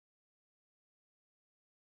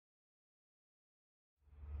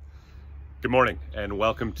Good morning and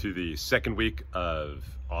welcome to the second week of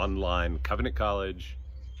online Covenant College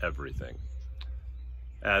Everything.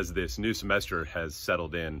 As this new semester has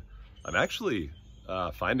settled in, I'm actually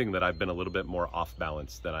finding that I've been a little bit more off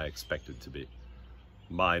balance than I expected to be.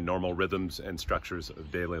 My normal rhythms and structures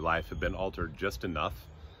of daily life have been altered just enough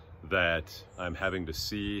that I'm having to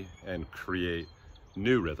see and create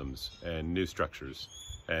new rhythms and new structures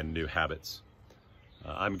and new habits.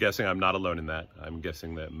 I'm guessing I'm not alone in that. I'm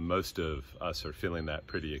guessing that most of us are feeling that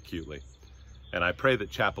pretty acutely. And I pray that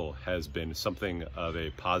chapel has been something of a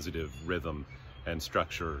positive rhythm and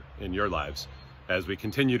structure in your lives as we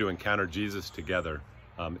continue to encounter Jesus together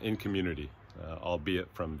in community, albeit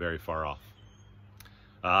from very far off.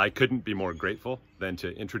 I couldn't be more grateful than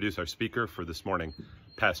to introduce our speaker for this morning,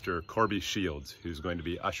 Pastor Corby Shields, who's going to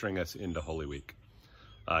be ushering us into Holy Week.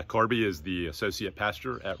 Corby is the associate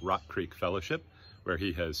pastor at Rock Creek Fellowship, where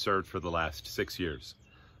he has served for the last 6 years.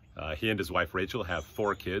 He and his wife Rachel have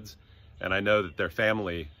 4 kids, and I know that their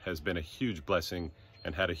family has been a huge blessing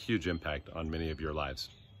and had a huge impact on many of your lives.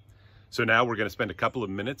 So now we're going to spend a couple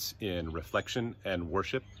of minutes in reflection and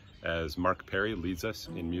worship as Mark Perry leads us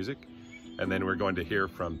in music, and then we're going to hear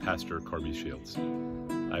from Pastor Corby Shields.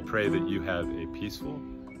 I pray that you have a peaceful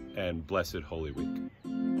and blessed Holy Week.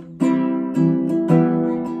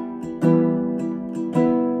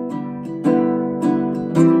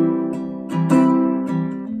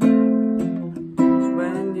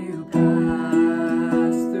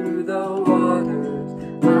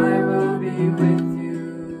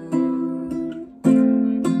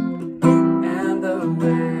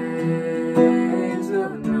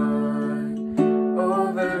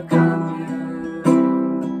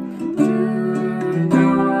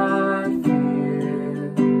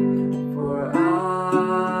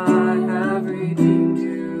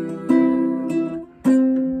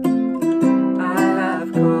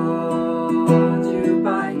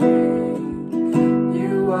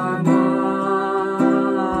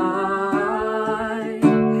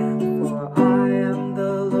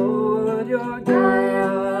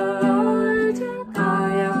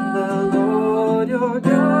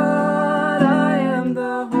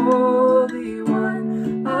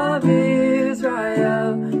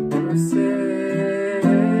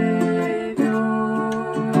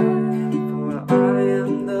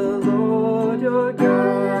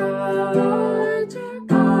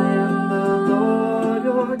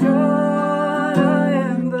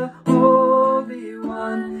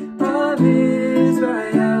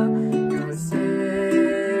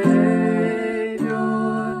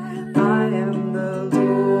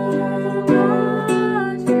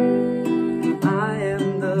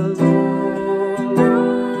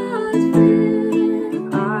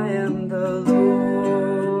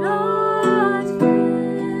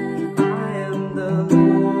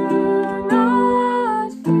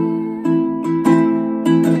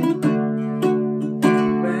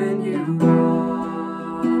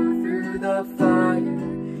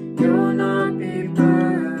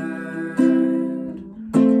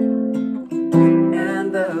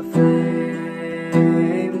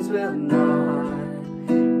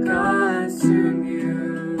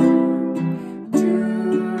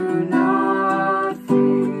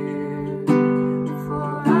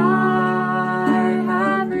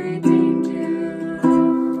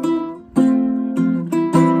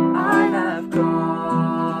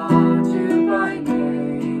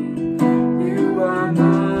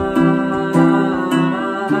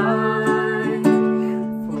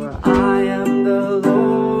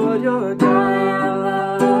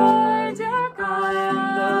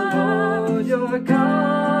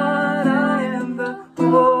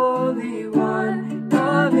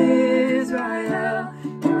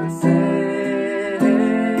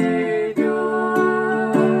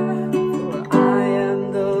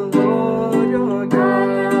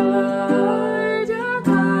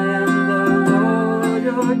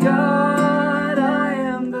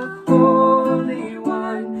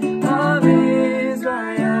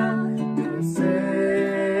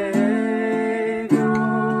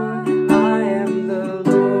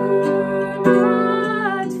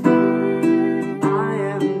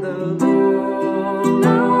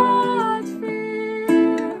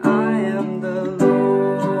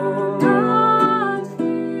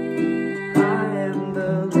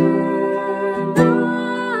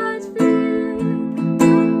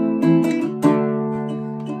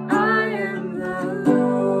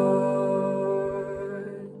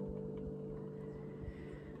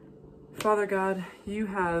 Father God, you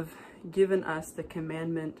have given us the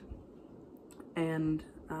commandment and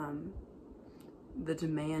the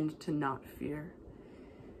demand to not fear.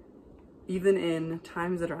 even in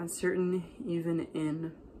times that are uncertain, even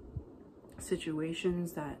in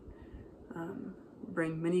situations that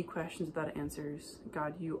bring many questions without answers,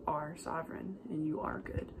 God, you are sovereign and you are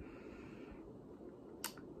good.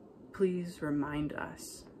 Please remind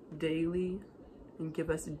us daily and give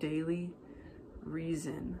us daily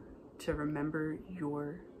reason to remember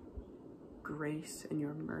your grace and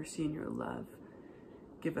your mercy and your love.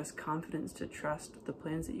 Give us confidence to trust the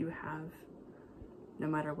plans that you have, no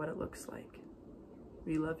matter what it looks like.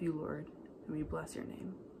 We love you, Lord, and we bless your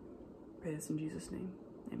name. Pray this in Jesus' name.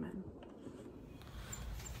 Amen.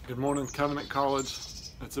 Good morning, Covenant College.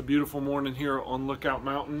 It's a beautiful morning here on Lookout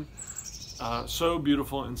Mountain. So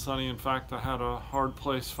beautiful and sunny. In fact, I had a hard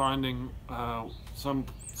place finding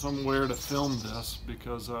somewhere to film this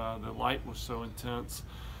because the light was so intense.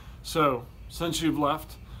 So, since you've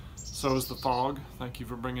left, so is the fog. Thank you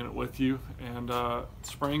for bringing it with you. And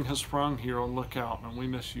spring has sprung here on Lookout, and we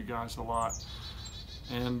miss you guys a lot.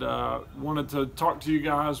 And wanted to talk to you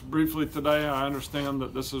guys briefly today. I understand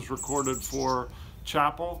that this is recorded for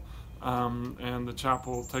chapel, and the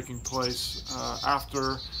chapel taking place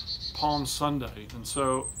after Palm Sunday. And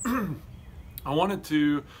so I wanted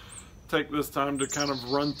to take this time to kind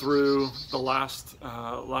of run through the last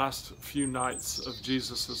few nights of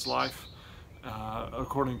Jesus's life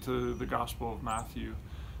according to the Gospel of Matthew.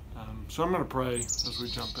 So I'm going to pray as we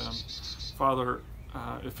jump in. Father,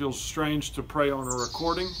 it feels strange to pray on a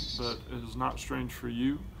recording, but it is not strange for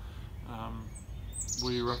you.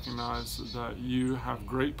 We recognize that you have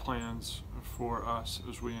great plans for us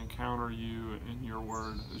as we encounter you in your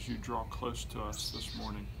word, as you draw close to us this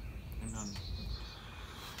morning. Amen.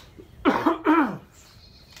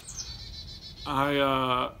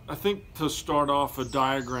 I think to start off, a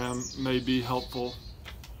diagram may be helpful.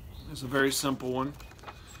 It's a very simple one.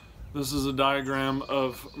 This is a diagram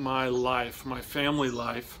of my life, my family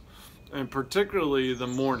life, and particularly the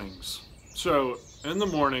mornings. So in the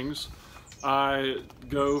mornings, I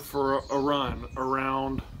go for a run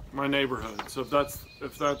around my neighborhood. So if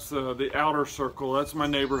that's the outer circle, that's my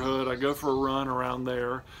neighborhood. I go for a run around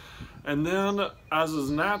there. And then, as is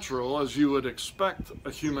natural, as you would expect a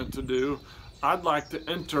human to do, I'd like to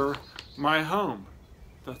enter my home.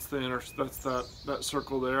 That's that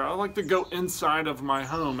circle there. I like to go inside of my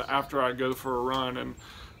home after I go for a run,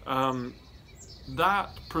 and that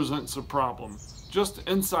presents a problem. Just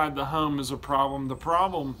inside the home is a problem. The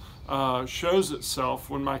problem shows itself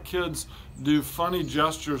when my kids do funny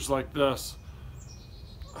gestures like this.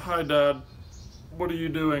 Hi, Dad. What are you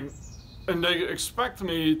doing? And they expect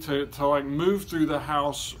me to like move through the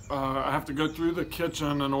house. I have to go through the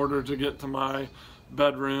kitchen in order to get to my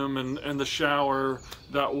bedroom and the shower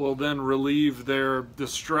that will then relieve their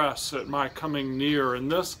distress at my coming near.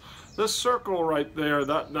 And this circle right there,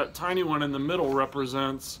 that tiny one in the middle,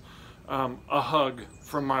 represents a hug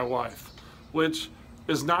from my wife, which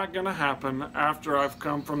is not going to happen after I've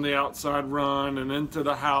come from the outside run and into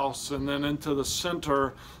the house and then into the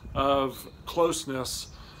center of closeness.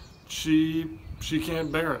 She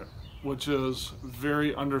can't bear it, which is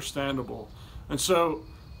very understandable. And so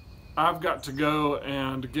I've got to go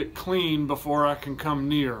and get clean before I can come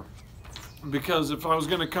near, because if I was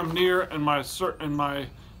going to come near in my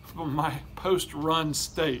post-run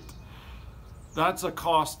state, that's a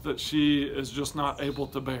cost that she is just not able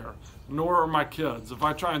to bear. Nor are my kids. If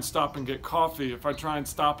I try and stop and get coffee, if I try and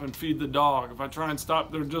stop and feed the dog, if I try and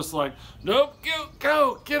stop, they're just like, nope,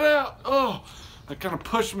 go, get out. Oh, they kind of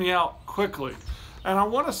push me out quickly. And I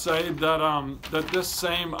want to say that that this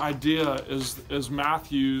same idea is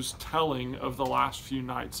Matthew's telling of the last few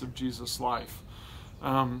nights of Jesus' life.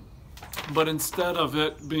 But instead of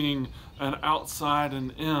it being an outside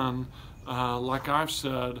and in, like I've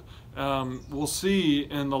said, we'll see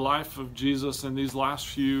in the life of Jesus, in these last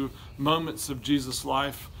few moments of Jesus'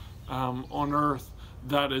 life on earth,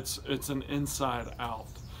 that it's an inside out.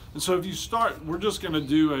 And so if you start, we're just going to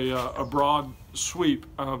do a broad sweep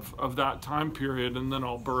of that time period, and then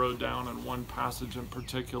I'll burrow down in one passage in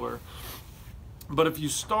particular. But if you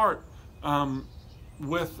start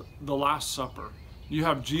with the Last Supper, you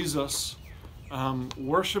have Jesus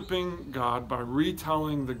worshiping God by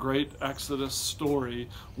retelling the great Exodus story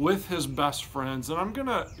with his best friends. And I'm going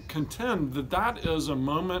to contend that that is a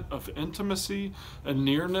moment of intimacy and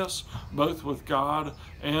nearness, both with God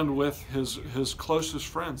and with his closest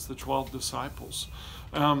friends, the 12 disciples.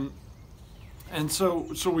 And so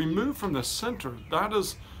we move from the center. That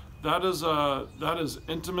is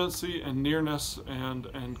intimacy and nearness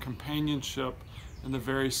and companionship in the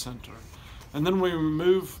very center. And then we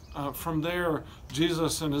move from there.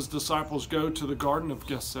 Jesus and his disciples go to the Garden of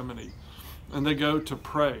Gethsemane, and they go to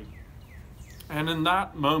pray. And in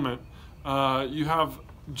that moment, You have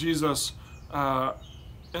Jesus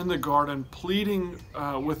in the garden pleading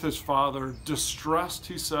with his Father, distressed,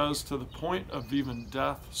 he says, to the point of even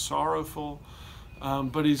death, sorrowful,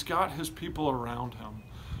 but he's got his people around him.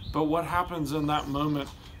 But what happens in that moment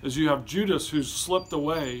is you have Judas, who's slipped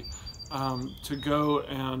away to go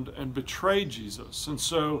and betray Jesus. And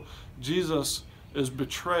so Jesus is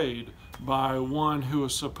betrayed by one who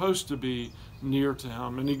is supposed to be near to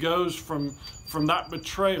him. And he goes from that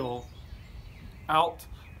betrayal out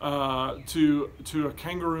to a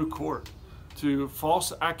kangaroo court, to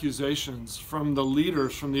false accusations from the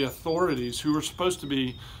leaders, from the authorities who were supposed to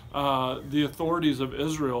be the authorities of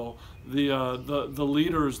Israel, the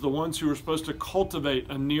leaders, the ones who were supposed to cultivate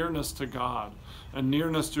a nearness to God, a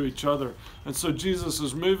nearness to each other. And so Jesus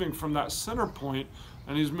is moving from that center point,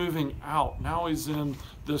 and he's moving out. Now he's in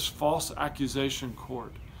this false accusation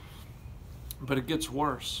court. But it gets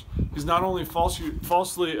worse. He's not only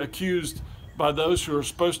falsely accused by those who are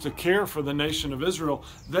supposed to care for the nation of Israel,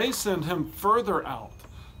 they send him further out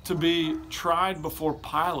to be tried before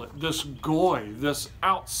Pilate. This goy, this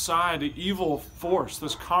outside evil force,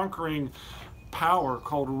 this conquering power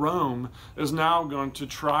called Rome is now going to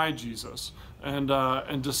try Jesus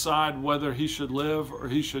and decide whether he should live or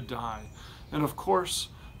he should die. And of course,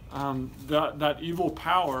 that evil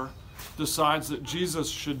power decides that Jesus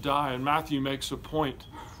should die. And Matthew makes a point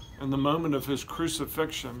in the moment of his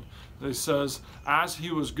crucifixion. He says, as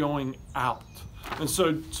he was going out. And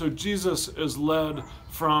so Jesus is led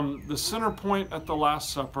from the center point at the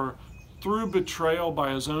Last Supper through betrayal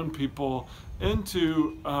by his own people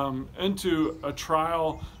into a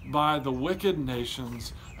trial by the wicked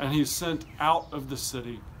nations, and he's sent out of the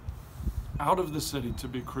city to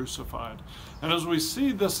be crucified. And as we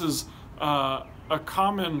see, this is a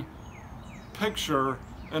common picture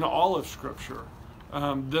in all of Scripture.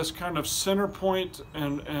 This kind of center point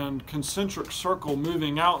and concentric circle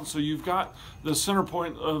moving out. And so you've got the center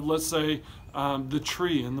point of, let's say, the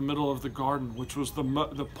tree in the middle of the garden, which was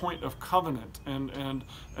the point of covenant and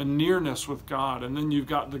nearness with God. And then you've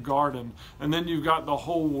got the garden, and then you've got the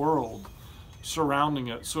whole world surrounding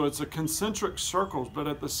it. So it's a concentric circles, but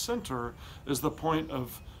at the center is the point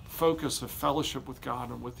of focus of fellowship with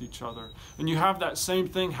God and with each other. And you have that same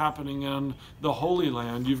thing happening in the Holy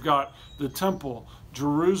Land. You've got the temple,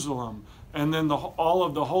 Jerusalem, and then all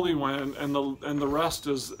of the Holy Land, and the rest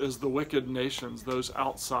is the wicked nations, those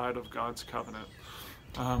outside of God's covenant.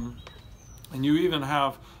 And you even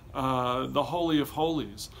have the Holy of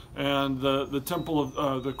Holies and the temple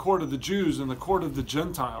of the court of the Jews and the court of the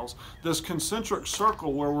Gentiles. This concentric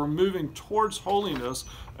circle where we're moving towards holiness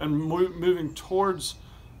and moving towards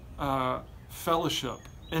fellowship,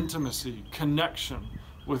 intimacy, connection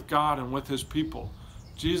with God and with his people.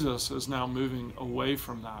 Jesus is now moving away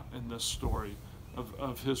from that in this story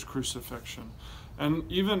of his crucifixion. And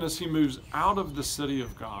even as he moves out of the city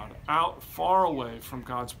of God, out far away from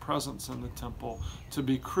God's presence in the temple to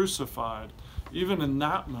be crucified, even in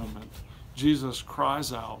that moment, Jesus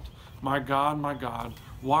cries out, my God,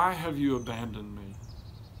 why have you abandoned me?"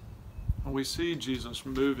 And we see Jesus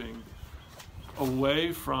moving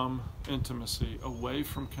away from intimacy, away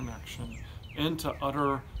from connection, into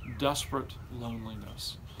utter, desperate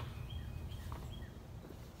loneliness.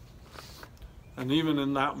 And even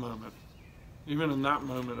in that moment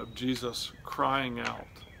of Jesus crying out,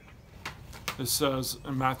 it says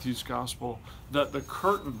in Matthew's gospel that the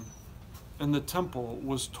curtain in the temple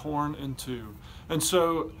was torn in two. And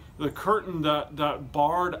so the curtain that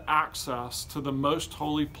barred access to the most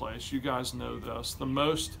holy place, you guys know this, the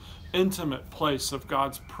most intimate place of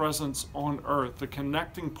God's presence on earth, the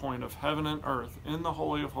connecting point of heaven and earth in the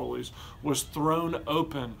Holy of Holies, was thrown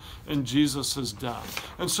open in Jesus' death.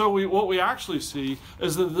 And so what we actually see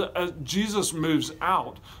is that Jesus moves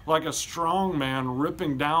out like a strong man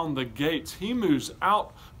ripping down the gates. He moves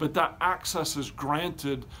out, but that access is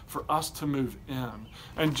granted for us to move in.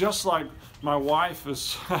 And just like my wife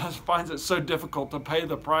finds it so difficult to pay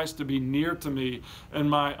the price to be near to me in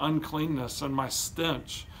my uncleanness and my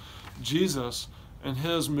stench, Jesus, in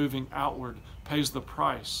his moving outward, pays the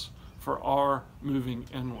price for our moving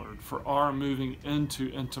inward, for our moving into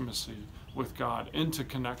intimacy with God, into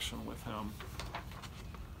connection with him.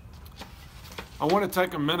 I want to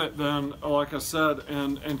take a minute then, like I said,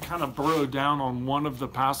 and kind of burrow down on one of the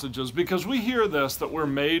passages, because we hear this, that we're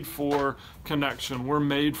made for connection, we're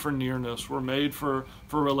made for nearness, we're made for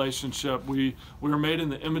relationship, we are made in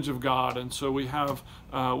the image of God, and so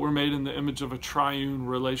we're made in the image of a triune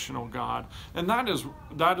relational God. And that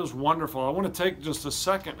is wonderful. I want to take just a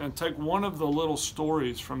second and take one of the little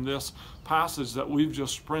stories from this passage that we've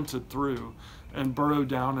just sprinted through and burrow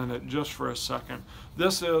down in it just for a second.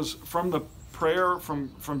 This is from the prayer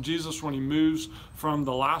from Jesus when he moves from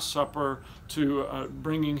the Last Supper to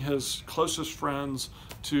bringing his closest friends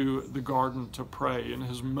to the garden to pray. In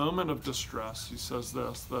his moment of distress, he says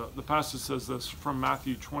this, the passage says this from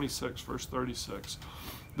Matthew 26, verse 36.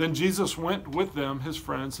 Then Jesus went with them, his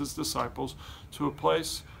friends, his disciples, to a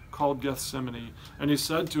place called Gethsemane. And he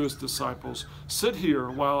said to his disciples, "Sit here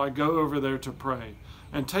while I go over there to pray."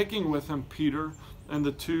 And taking with him Peter and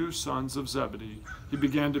the 2 sons of Zebedee, he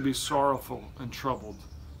began to be sorrowful and troubled.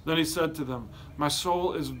 Then he said to them, "My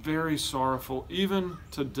soul is very sorrowful, even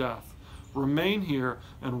to death. Remain here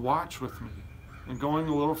and watch with me." And going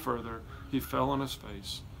a little further, he fell on his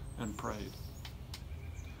face and prayed.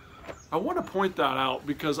 I want to point that out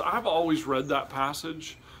because I've always read that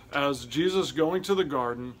passage as Jesus going to the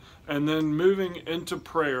garden and then moving into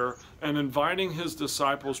prayer and inviting his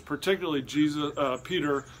disciples, particularly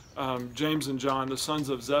Peter, James and John, the sons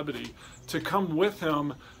of Zebedee, to come with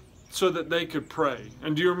him so that they could pray.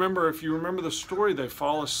 And do you remember, if you remember the story, they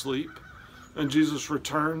fall asleep and Jesus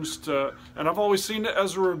returns to, and I've always seen it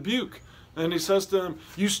as a rebuke. And he says to them,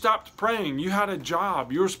 "You stopped praying. You had a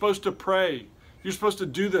job. You were supposed to pray. You're supposed to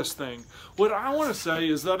do this thing." What I want to say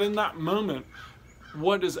is that in that moment,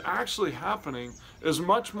 what is actually happening is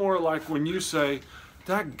much more like when you say,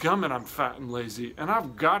 "Dadgummit, I'm fat and lazy, and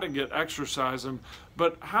I've got to get exercising,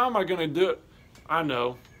 but how am I going to do it? I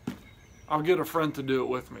know. I'll get a friend to do it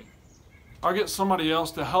with me. I'll get somebody else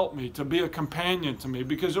to help me, to be a companion to me,"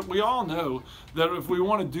 because we all know that if we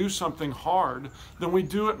want to do something hard, then we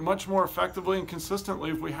do it much more effectively and consistently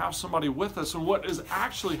if we have somebody with us. And what is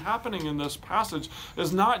actually happening in this passage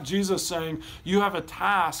is not Jesus saying, "You have a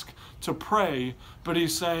task to pray," but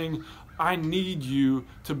he's saying, "I need you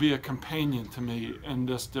to be a companion to me in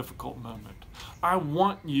this difficult moment. I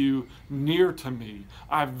want you near to me.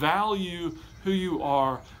 I value who you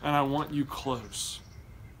are, and I want you close."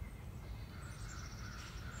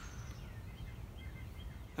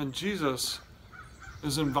 And Jesus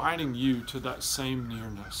is inviting you to that same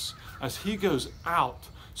nearness. As he goes out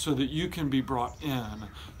so that you can be brought in,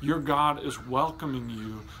 your God is welcoming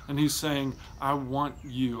you, and he's saying, "I want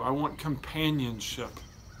you. I want companionship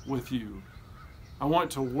with you. I want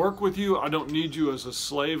to work with you. I don't need you as a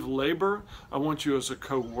slave labor. I want you as a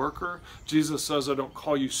co-worker." Jesus says, "I don't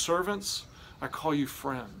call you servants. I call you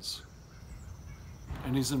friends."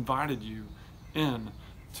 And he's invited you in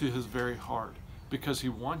to his very heart because he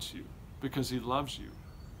wants you, because he loves you.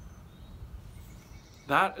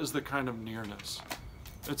 That is the kind of nearness.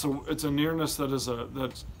 It's a nearness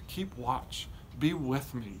that's keep watch. Be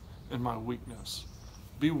with me in my weakness.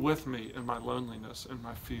 Be with me in my loneliness and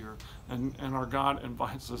my fear. And our God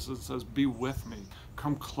invites us and says, "Be with me.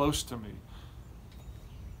 Come close to me."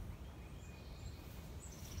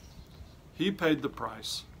 He paid the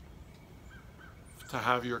price to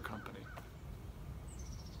have your company.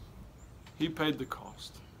 He paid the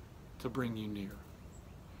cost to bring you near.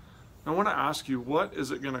 I want to ask you, what is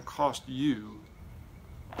it going to cost you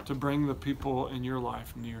to bring the people in your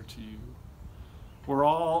life near to you? We're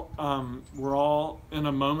all in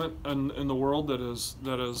a moment in the world that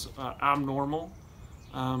is abnormal,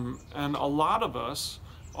 and a lot of us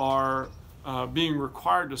are being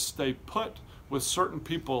required to stay put with certain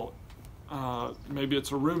people. Maybe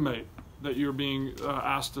it's a roommate that you're being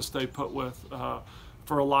asked to stay put with.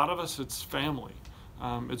 For a lot of us, it's family.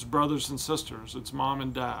 It's brothers and sisters. It's mom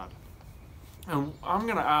and dad. And I'm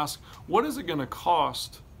going to ask, what is it going to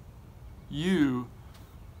cost you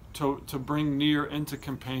to bring near into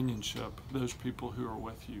companionship those people who are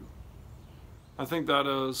with you? I think that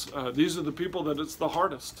is, these are the people that it's the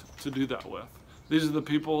hardest to do that with. These are the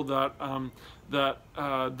people that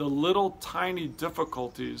the little tiny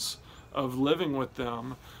difficulties of living with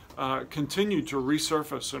them continue to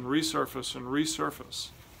resurface and resurface and resurface.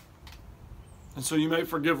 And so you may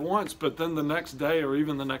forgive once, but then the next day or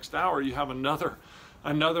even the next hour, you have another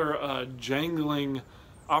jangling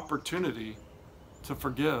opportunity to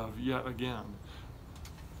forgive yet again.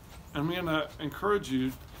 And we're going to encourage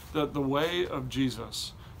you that the way of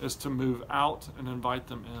Jesus is to move out and invite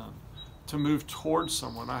them in, to move towards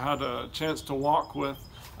someone. I had a chance to walk with,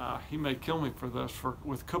 he may kill me for this,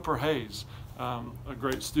 with Cooper Hayes, a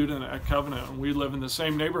great student at Covenant, and we live in the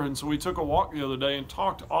same neighborhood. And so we took a walk the other day and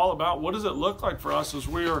talked all about what does it look like for us as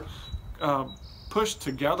we are pushed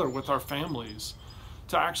together with our families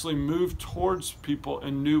to actually move towards people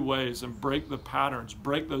in new ways and break the patterns,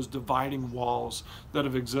 break those dividing walls that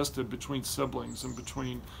have existed between siblings and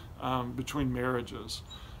between marriages.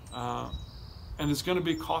 And it's going to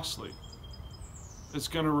be costly. It's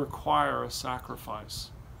going to require a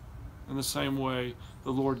sacrifice in the same way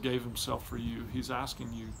the Lord gave himself for you. He's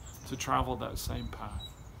asking you to travel that same path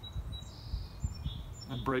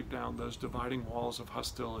and break down those dividing walls of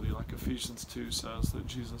hostility, like Ephesians 2 says that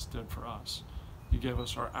Jesus did for us. He gave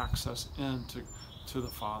us our access into the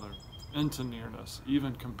Father, into nearness,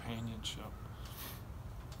 even companionship.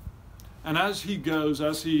 And as he goes,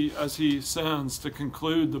 as he sends to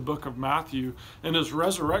conclude the book of Matthew, in his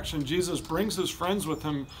resurrection, Jesus brings his friends with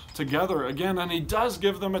him together again, and he does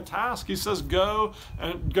give them a task. He says, go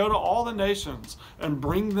to all the nations and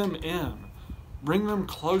bring them in. Bring them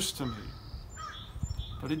close to me.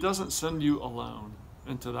 But he doesn't send you alone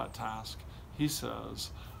into that task. He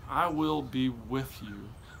says, I will be with you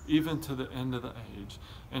even to the end of the age.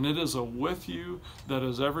 And it is a with you that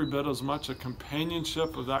is every bit as much a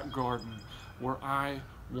companionship of that garden where I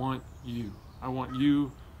want you. I want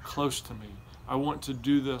you close to me. I want to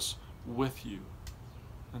do this with you.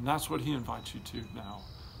 And that's what he invites you to now.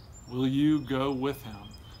 Will you go with him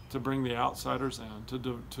to bring the outsiders in,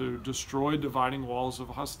 to destroy dividing walls of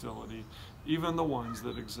hostility, even the ones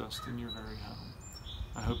that exist in your very home?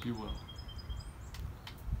 I hope you will.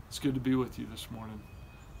 It's good to be with you this morning.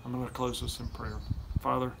 I'm going to close this in prayer.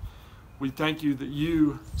 Father, we thank you that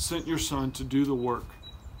you sent your Son to do the work,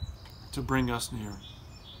 to bring us near.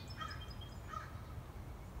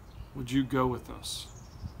 Would you go with us?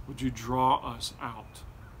 Would you draw us out,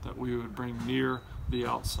 that we would bring near the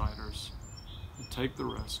outsiders and take the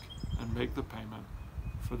risk and make the payment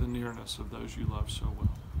for the nearness of those you love so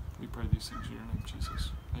well? We pray these things in your name, Jesus.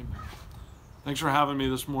 Amen. Thanks for having me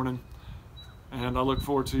this morning, and I look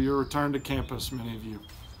forward to your return to campus, many of you.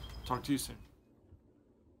 Talk to you soon.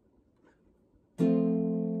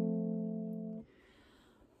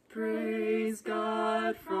 Praise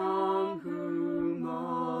God, from whom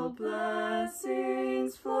all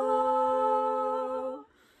blessings flow.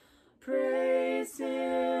 Praise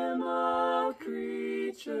him, all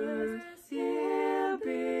creatures here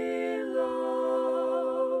below.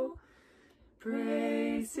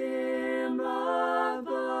 Praise him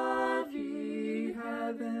above, ye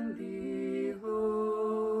heavenly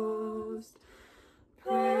hosts.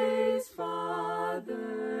 Praise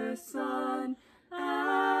Father, Son,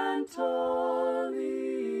 and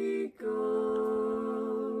Holy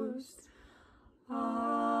Ghost. Amen.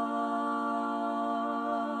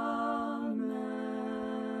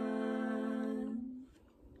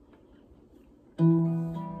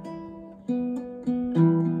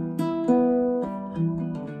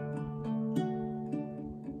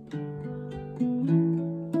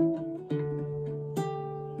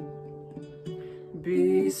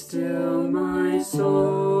 Be still, my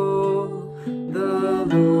soul, the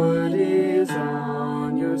Lord is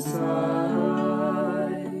on your side.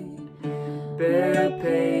 Bear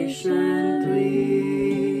patiently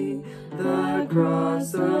the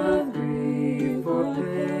cross of grief or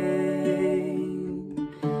pain.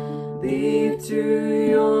 Leave to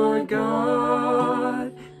your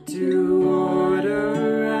God to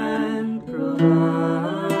order and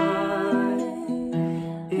provide.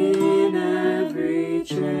 In every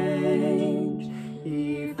change,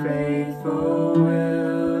 He faithful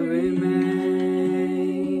will remain.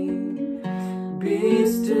 Be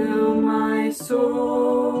still, my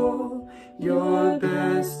soul, your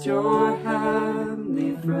best, your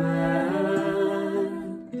heavenly friend.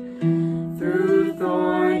 Through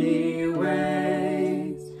thorny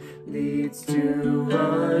ways leads to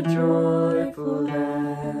a joyful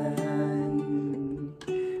end.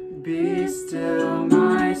 Be still,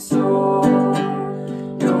 my soul,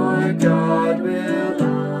 your God will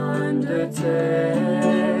undertake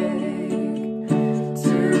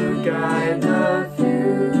to guide the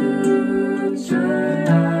future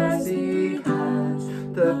as He has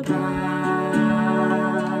the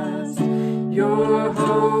past. Your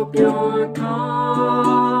hope, your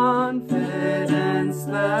confidence,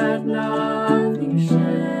 let nothing shake.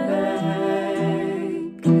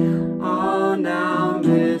 All now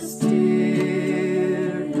mysterious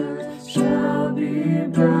shall be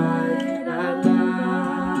bright at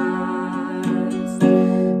last.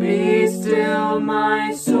 Be still,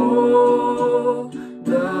 my soul,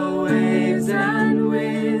 the waves and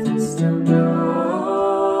winds to know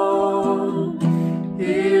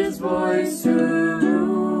His voice who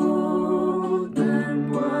ruled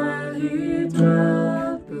them while He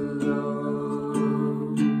dwelt below.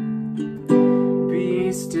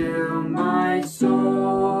 Be still, my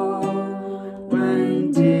soul,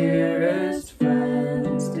 when dearest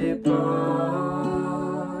friends depart,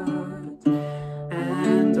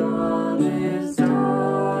 and all is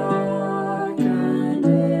darkened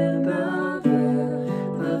in the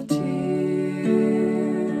veil of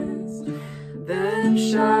tears. Then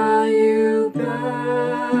shall you bear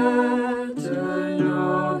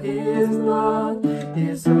his love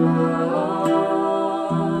is heart,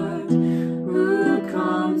 who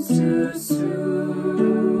comes to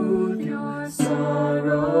soothe your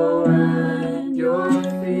sorrow and your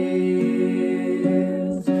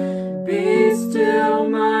fears. Be still,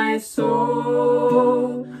 my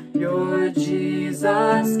soul, your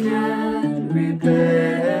Jesus can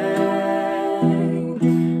repay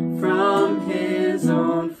from his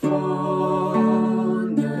own fullness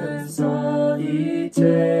all he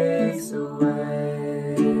takes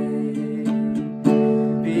away.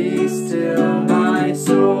 Be still, my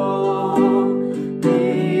soul,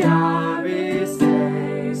 the hour is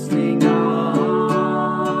tasting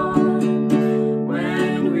on,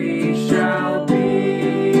 when we shall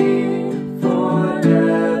be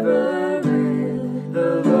forever with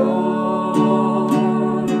the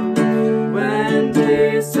Lord. When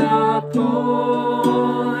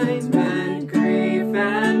disappointment, grief,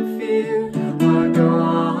 and fear are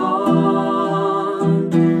gone,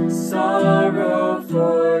 sorrow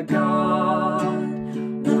forgot,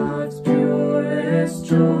 love's purest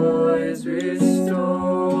joys restored.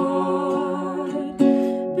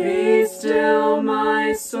 Be still,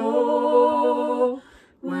 my soul,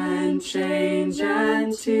 when change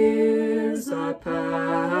and tears are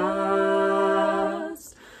past,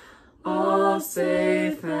 all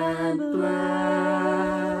safe and blessed.